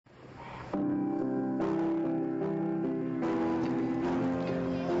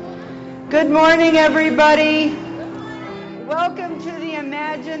Good morning, everybody. Welcome to the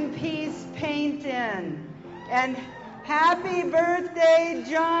Imagine Peace Paint-In. And happy birthday,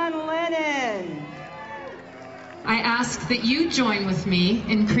 John Lennon. I ask that you join with me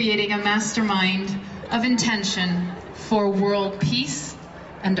in creating a mastermind of intention for world peace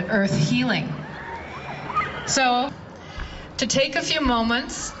and earth healing. So, to take a few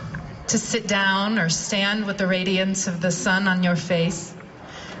moments to sit down or stand with the radiance of the sun on your face,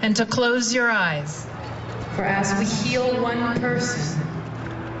 and to close your eyes. For as we heal one person,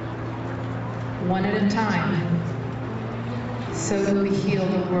 one at a time, so do we heal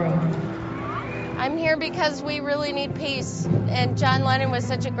the world. I'm here because we really need peace, and John Lennon was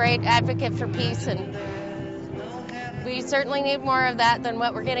such a great advocate for peace, and we certainly need more of that than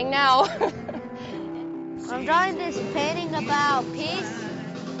what we're getting now. I'm drawing this painting about peace.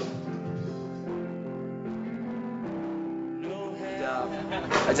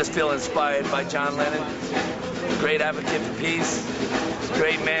 I just feel inspired by John Lennon, great advocate for peace,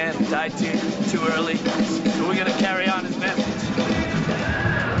 great man, died too early, so we're going to carry on his message.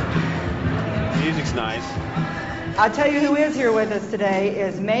 Music's nice. I'll tell you who is here with us today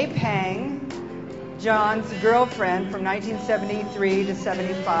is May Pang, John's girlfriend from 1973 to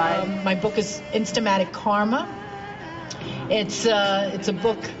 75. My book is Instamatic Karma. It's a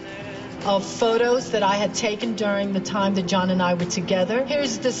book of photos that I had taken during the time that John and I were together.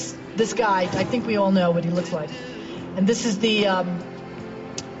 Here's this guy. I think we all know what he looks like. And this is the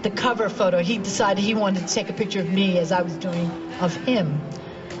cover photo. He decided he wanted to take a picture of me as I was doing of him.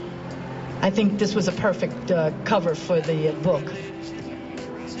 I think this was a perfect cover for the book.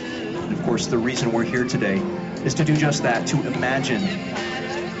 And of course, the reason we're here today is to do just that, to imagine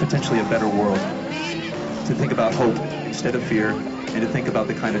potentially a better world, to think about hope instead of fear, and to think about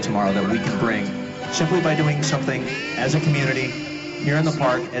the kind of tomorrow that we can bring simply by doing something as a community here in the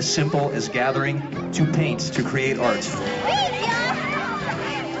park as simple as gathering to paint, to create art.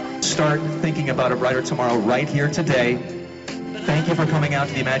 Start thinking about a brighter tomorrow right here today. Thank you for coming out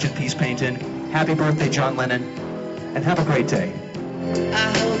to the Imagine Peace Paint-In. Happy birthday, John Lennon, and have a great day.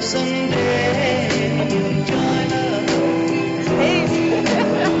 I hope someday you'll join us.